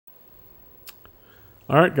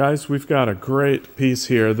All right, guys, we've got a great piece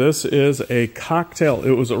here. This is a cocktail.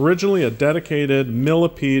 It was originally a dedicated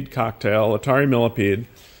Millipede cocktail, Atari Millipede,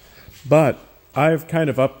 but I've kind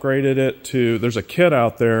of upgraded it to, there's a kit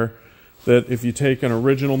out there that if you take an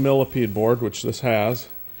original Millipede board, which this has,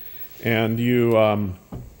 and you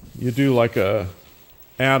do like a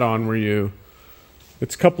add-on where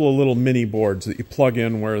it's a couple of little mini boards that you plug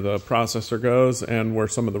in where the processor goes and where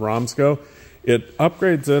some of the ROMs go. It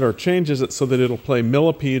upgrades it or changes it so that it'll play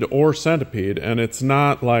Millipede or Centipede, and it's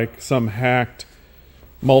not like some hacked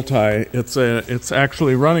multi. It's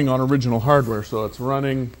actually running on original hardware, so it's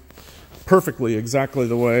running perfectly exactly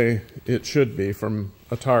the way it should be from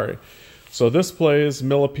Atari. So this plays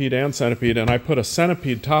Millipede and Centipede, and I put a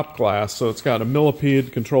Centipede top glass, so it's got a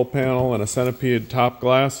Millipede control panel and a Centipede top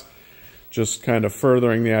glass, just kind of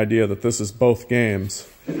furthering the idea that this is both games.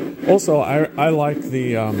 Also, I like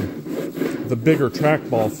the bigger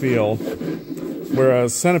trackball feel,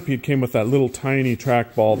 whereas Centipede came with that little tiny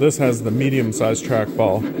trackball. This has the medium-sized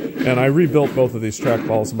trackball, and I rebuilt both of these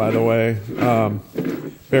trackballs, by the way.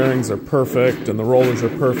 Bearings are perfect, and the rollers are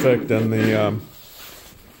perfect, and they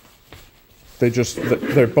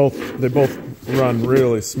both run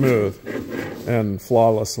really smooth and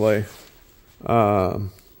flawlessly.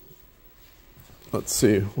 Let's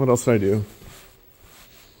see, what else did I do?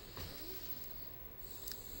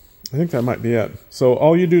 I think that might be it. So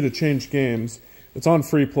all you do to change games, it's on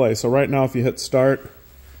free play. So right now if you hit start,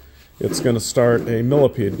 it's going to start a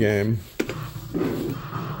Millipede game.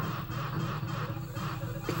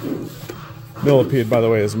 Millipede, by the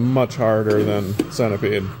way, is much harder than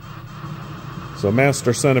Centipede. So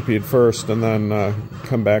master Centipede first, and then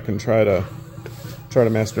come back and try to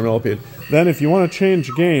master Millipede. Then if you want to change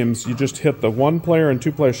games, you just hit the 1-player and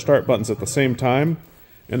 2-player start buttons at the same time,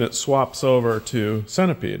 and it swaps over to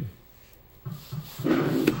Centipede.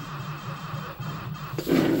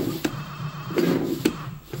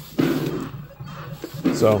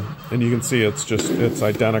 So, and you can see it's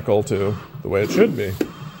identical to the way it should be,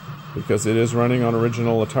 because it is running on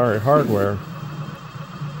original Atari hardware.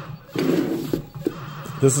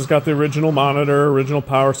 This has got the original monitor, original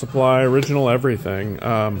power supply, original everything.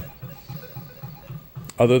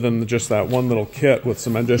 Other than just that one little kit with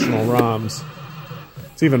some additional ROMs.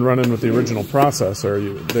 It's even running with the original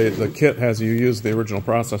processor. The kit has you use the original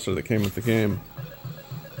processor that came with the game.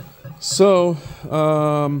 So,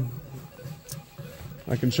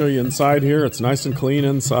 I can show you inside here. It's nice and clean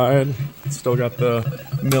inside. It's still got the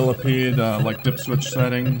Millipede like dip switch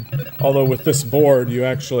setting. Although with this board, you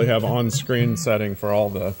actually have on-screen setting for all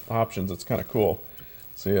the options. It's kind of cool.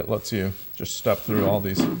 See, it lets you just step through all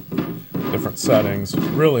these different settings.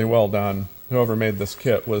 Really well done. Whoever made this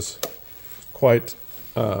kit was quite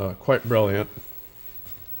brilliant.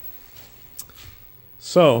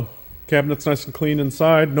 So, cabinet's nice and clean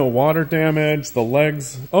inside, no water damage, the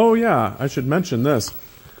legs. Oh yeah, I should mention this.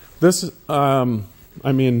 This, I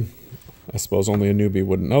mean, I suppose only a newbie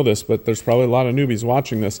wouldn't know this, but there's probably a lot of newbies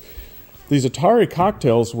watching this. These Atari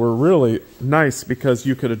cocktails were really nice because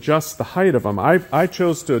you could adjust the height of them. I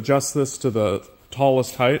chose to adjust this to the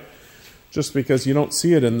tallest height just because you don't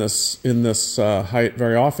see it in this height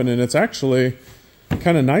very often, and it's actually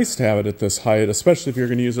kind of nice to have it at this height, especially if you're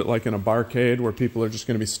going to use it like in a barcade where people are just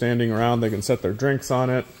going to be standing around. They can set their drinks on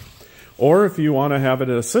it. Or if you want to have it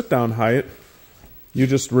at a sit-down height, you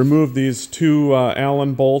just remove these two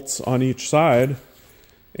Allen bolts on each side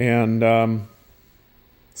and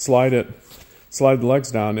slide the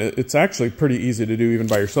legs down. It's actually pretty easy to do even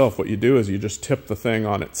by yourself. What you do is you just tip the thing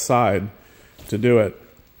on its side to do it.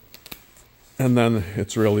 And then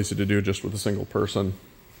it's real easy to do just with a single person.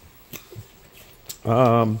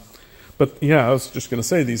 But yeah, I was just going to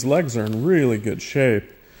say, these legs are in really good shape.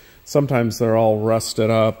 Sometimes they're all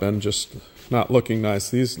rusted up and just not looking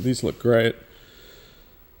nice. These look great.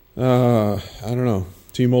 I don't know.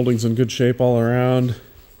 T-molding's in good shape all around.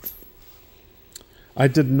 I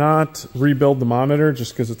did not rebuild the monitor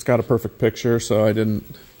just because it's got a perfect picture, so I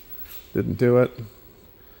didn't do it.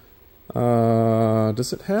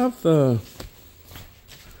 Does it have the...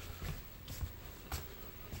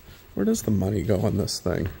 Where does the money go on this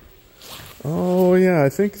thing? Oh yeah, I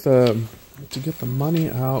think to get the money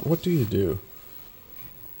out, what do you do?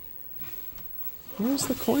 Where's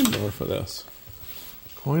the coin door for this?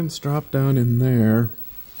 Coins drop down in there.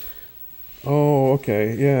 Oh,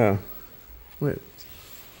 okay, yeah. Wait.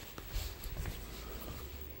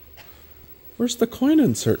 Where's the coin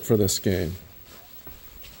insert for this game?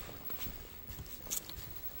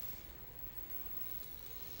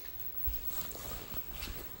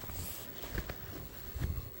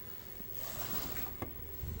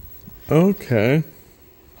 Okay.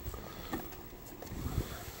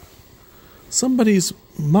 somebody's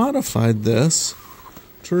modified this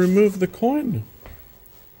to remove the coin.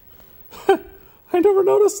 I never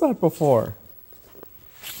noticed that before.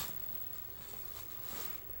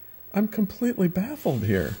 I'm completely baffled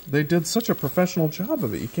here. They did such a professional job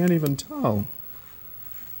of it, you can't even tell.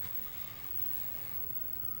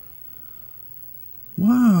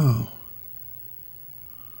 Wow.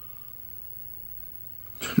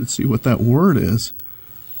 Trying to see what that word is.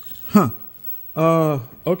 Huh.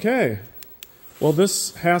 Okay. Well,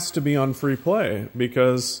 this has to be on free play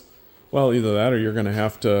because, well, either that or you're going to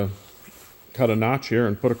have to cut a notch here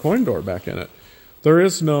and put a coin door back in it. There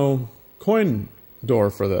is no coin door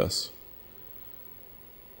for this.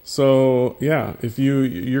 So, yeah, if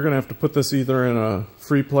you're going to have to put this either in a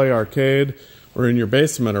free play arcade or in your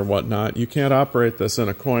basement or whatnot. You can't operate this in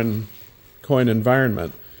a coin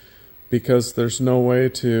environment because there's no way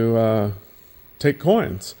to take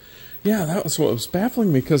coins. Yeah, that was what was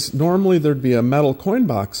baffling me, because normally there'd be a metal coin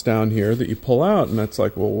box down here that you pull out, and it's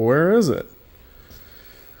like, well, where is it?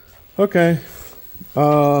 Okay,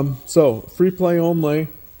 so free play only,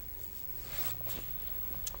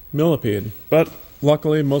 Millipede. But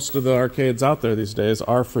luckily, most of the arcades out there these days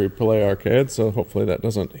are free play arcades, so hopefully that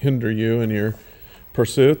doesn't hinder you in your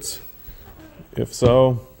pursuits. If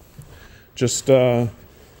so, just know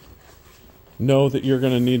that you're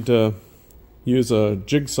going to need to use a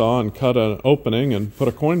jigsaw and cut an opening and put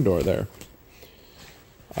a coin door there.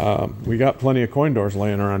 We got plenty of coin doors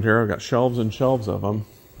laying around here. I've got shelves and shelves of them.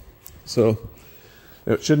 So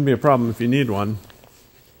it shouldn't be a problem if you need one.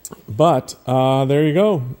 But there you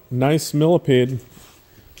go. Nice Millipede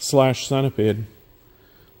 / Centipede,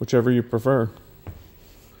 whichever you prefer.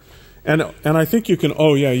 And I think you can,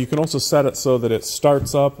 oh yeah, you can also set it so that it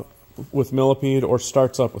starts up with Millipede or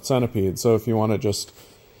starts up with Centipede. So if you want to just,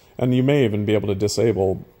 and you may even be able to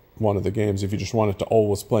disable one of the games if you just want it to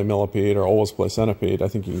always play Millipede or always play Centipede. I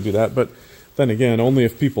think you can do that. But then again, only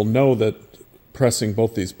if people know that pressing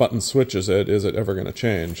both these buttons switches it, is it ever going to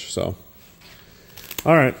change. So,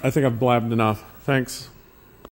 all right, I think I've blabbed enough. Thanks.